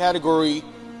words category,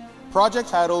 project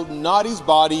titled Naughty's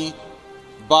Body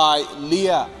by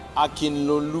Leah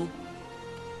Akinlolu.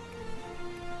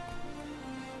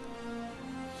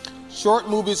 Short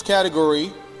movies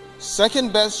category,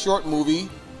 second best short movie,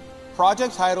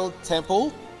 project titled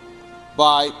Temple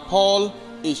by Paul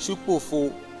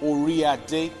Eshupofo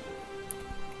Oriade.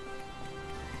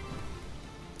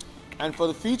 And for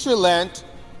the feature length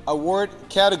award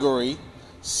category,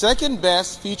 second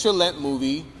best feature length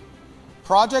movie,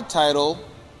 project title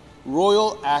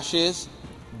Royal Ashes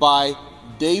by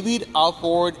David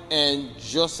Alford and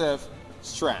Joseph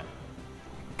Strand.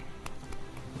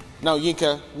 Now,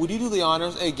 Yinka, would you do the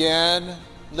honors again,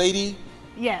 lady?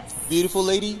 Yes. Beautiful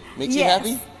lady? Makes you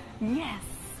happy? Yes.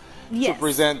 Yes. To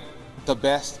present the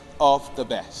best of the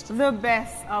best. The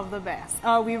best of the best.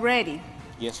 Are we ready?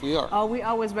 Yes, we are. Are we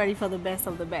always ready for the best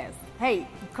of the best? Hey,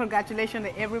 congratulations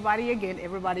to everybody again.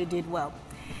 Everybody did well.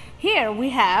 Here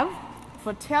we have,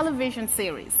 for television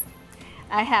series,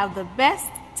 I have the best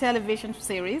television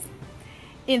series,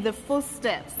 In the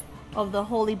Footsteps of the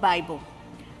Holy Bible.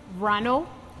 Ronald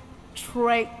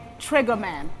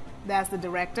Triggerman, that's the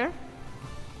director.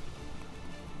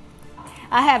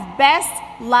 I have best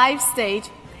live stage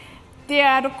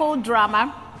theatrical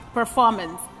drama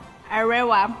performance,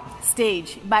 Arewa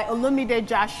Stage by Olumide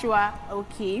Joshua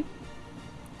Oki.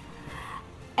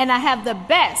 And I have the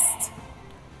best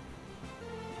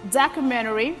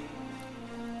documentary,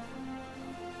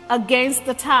 Against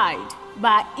the Tide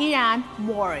by Ian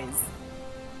Morris.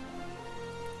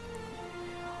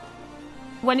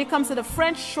 When it comes to the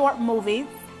French short movie,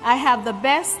 I have the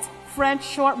best French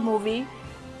short movie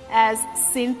as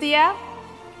Cynthia,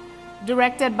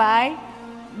 directed by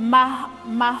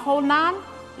Mahonan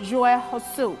Joël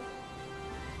Hossou.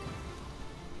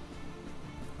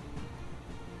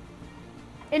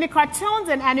 In the cartoons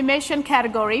and animation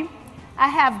category, I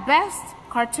have best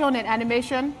cartoon and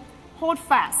animation, Hold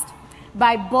Fast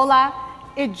by Bola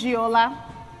Ejiola.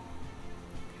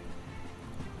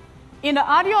 In the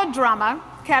audio drama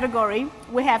category,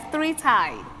 we have 3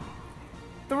 tied.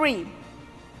 3.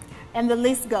 And the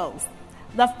list goes.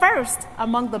 The first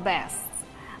among the best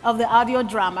of the audio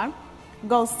drama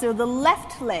goes to The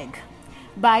Left Leg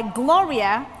by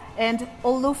Gloria and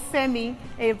Olufemi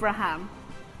Abraham.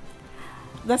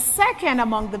 The second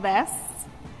among the best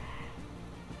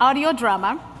audio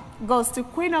drama goes to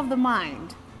Queen of the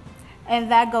Mind, and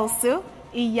that goes to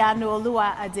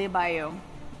Iyanuoluwa Adebayo.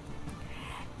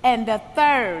 And the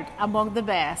third among the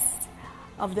best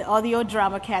of the audio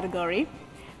drama category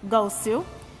goes to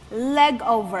Leg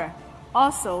Over,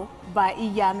 also by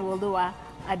Iyanuoluwa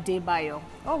Adebayo.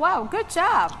 Oh, wow, good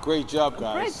job. Great job,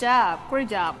 guys. Great job, great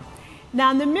job.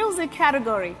 Now, in the music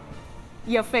category,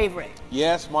 your favorite.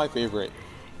 Yes, my favorite.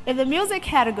 In the music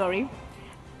category,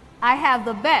 I have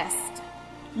the best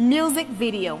music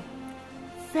video.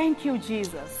 Thank you,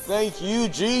 Jesus. Thank you,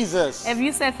 Jesus. Have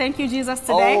you said thank you, Jesus,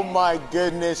 today? Oh, my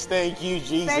goodness. Thank you,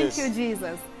 Jesus. Thank you,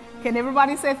 Jesus. Can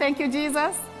everybody say thank you,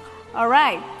 Jesus? All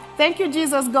right. Thank you,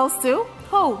 Jesus goes to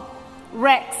who?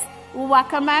 Rex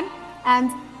Uwakaman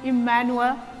and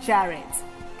Emmanuel Jarrett.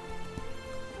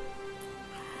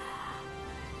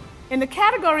 In the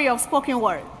category of spoken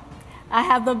word, I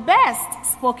have the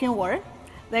best spoken word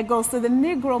that goes to The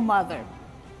Negro Mother,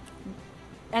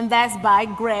 and that's by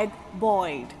Greg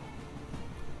Boyd.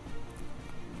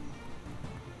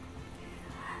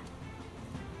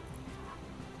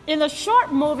 In the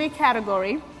short movie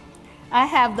category, I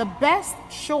have the best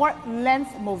short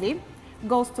length movie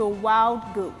goes to Wild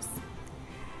Goose,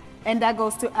 and that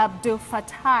goes to Abdul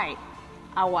Fatai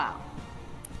Awal.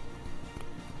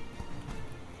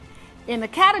 In the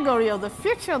category of the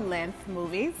feature length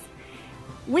movies,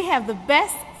 we have the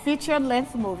best feature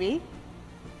length movie,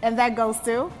 and that goes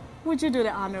to, would you do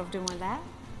the honor of doing that?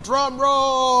 Drum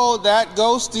roll! That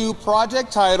goes to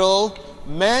project title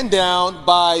Man Down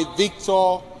by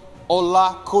Victor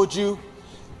Olakoju.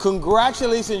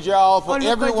 Congratulations, y'all, for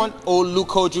everyone.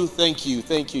 Olukoju, thank you,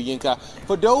 Yinka.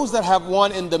 For those that have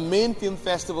won in the main film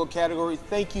festival category,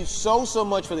 thank you so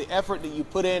much for the effort that you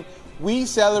put in. We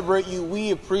celebrate you, we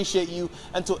appreciate you,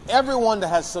 and to everyone that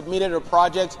has submitted a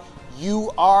project, you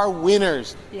are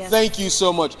winners. Yes. Thank you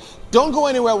so much. Don't go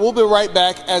anywhere. We'll be right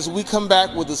back as we come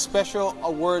back with the special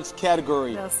awards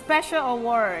category. The special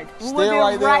award. Stay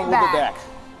right there and we'll be back.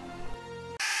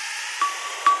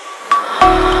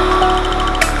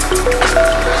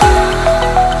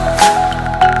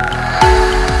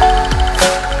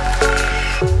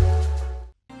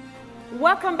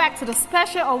 Welcome back to the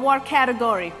special award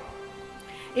category.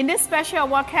 In this special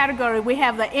award category, we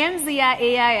have the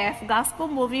MZIAIF Gospel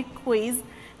Movie Quiz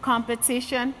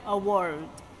Competition Award.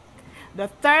 The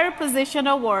third position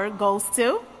award goes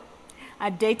to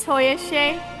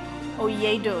Adetoyeshe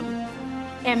Oyedun,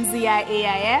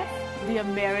 MZIAIF, the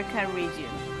America region.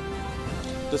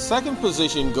 The second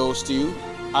position goes to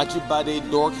Ajibade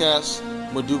Dorcas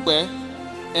Modupe,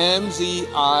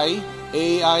 MZIAIF,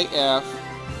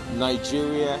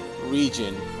 Nigeria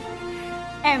region.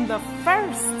 And the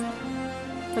first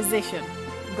position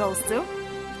goes to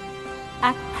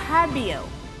Akpabio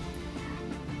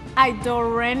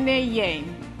Idorene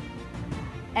Yang,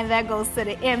 and that goes to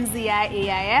the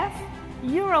MZIAIF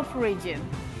Europe region.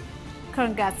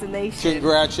 Congratulations.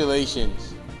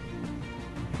 Congratulations.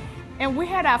 And we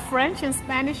had our French and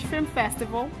Spanish Film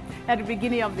Festival at the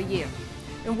beginning of the year,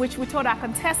 in which we told our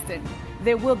contestants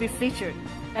they will be featured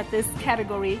at this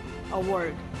category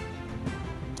award.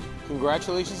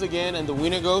 Congratulations again, and the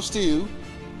winner goes to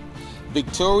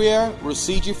Victoria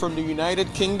Rosigi from the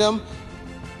United Kingdom,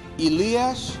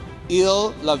 Elias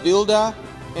Il Lavilda,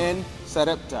 and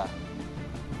Sarepta.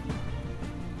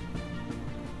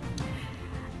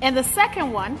 And the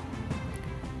second one,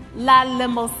 La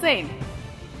Limousine,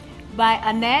 by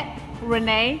Annette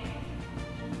Renee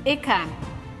Ikan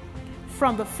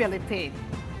from the Philippines.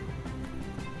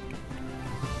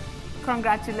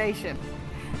 Congratulations.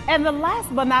 And the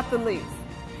last but not the least,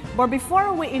 but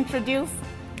before we introduce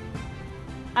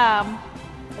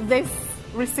this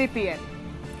recipient,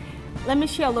 let me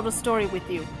share a little story with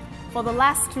you. For the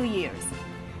last 2 years,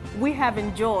 we have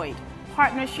enjoyed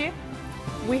partnership,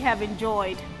 we have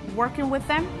enjoyed working with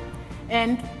them,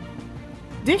 and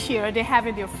this year they're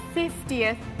having their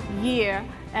 50th year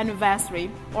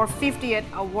anniversary or 50th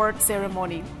award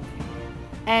ceremony.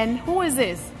 And who is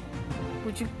this?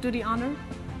 Would you do the honor?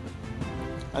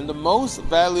 And the most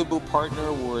valuable partner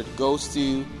award goes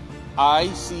to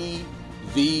ICVM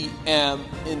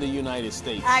in the United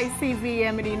States.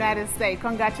 ICVM in the United States.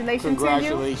 Congratulations,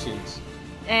 Congratulations. To you.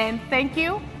 And thank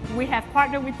you. We have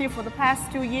partnered with you for the past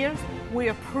 2 years. We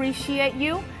appreciate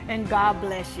you, and God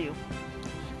bless you.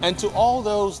 And to all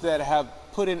those that have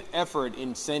put in effort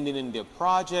in sending in their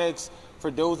projects,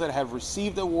 for those that have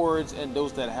received awards and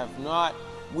those that have not,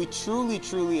 we truly,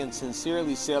 truly and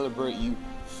sincerely celebrate you.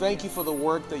 Thank you for the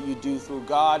work that you do through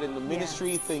God and the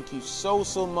ministry. Yes. Thank you so,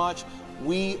 so much.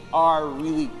 We are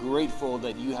really grateful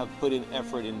that you have put in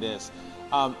effort in this.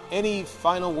 Any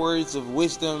final words of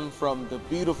wisdom from the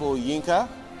beautiful Yinka?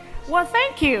 Well,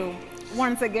 thank you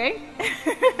once again.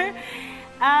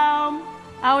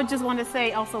 I would just want to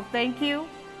say also thank you.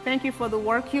 Thank you for the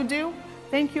work you do.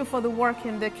 Thank you for the work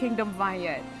in the Kingdom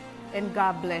Vineyard. And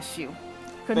God bless you.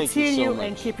 Continue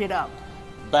and keep it up.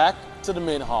 Back to the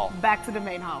main hall. Back to the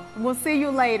main hall. We'll see you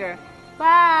later.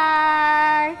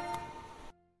 Bye.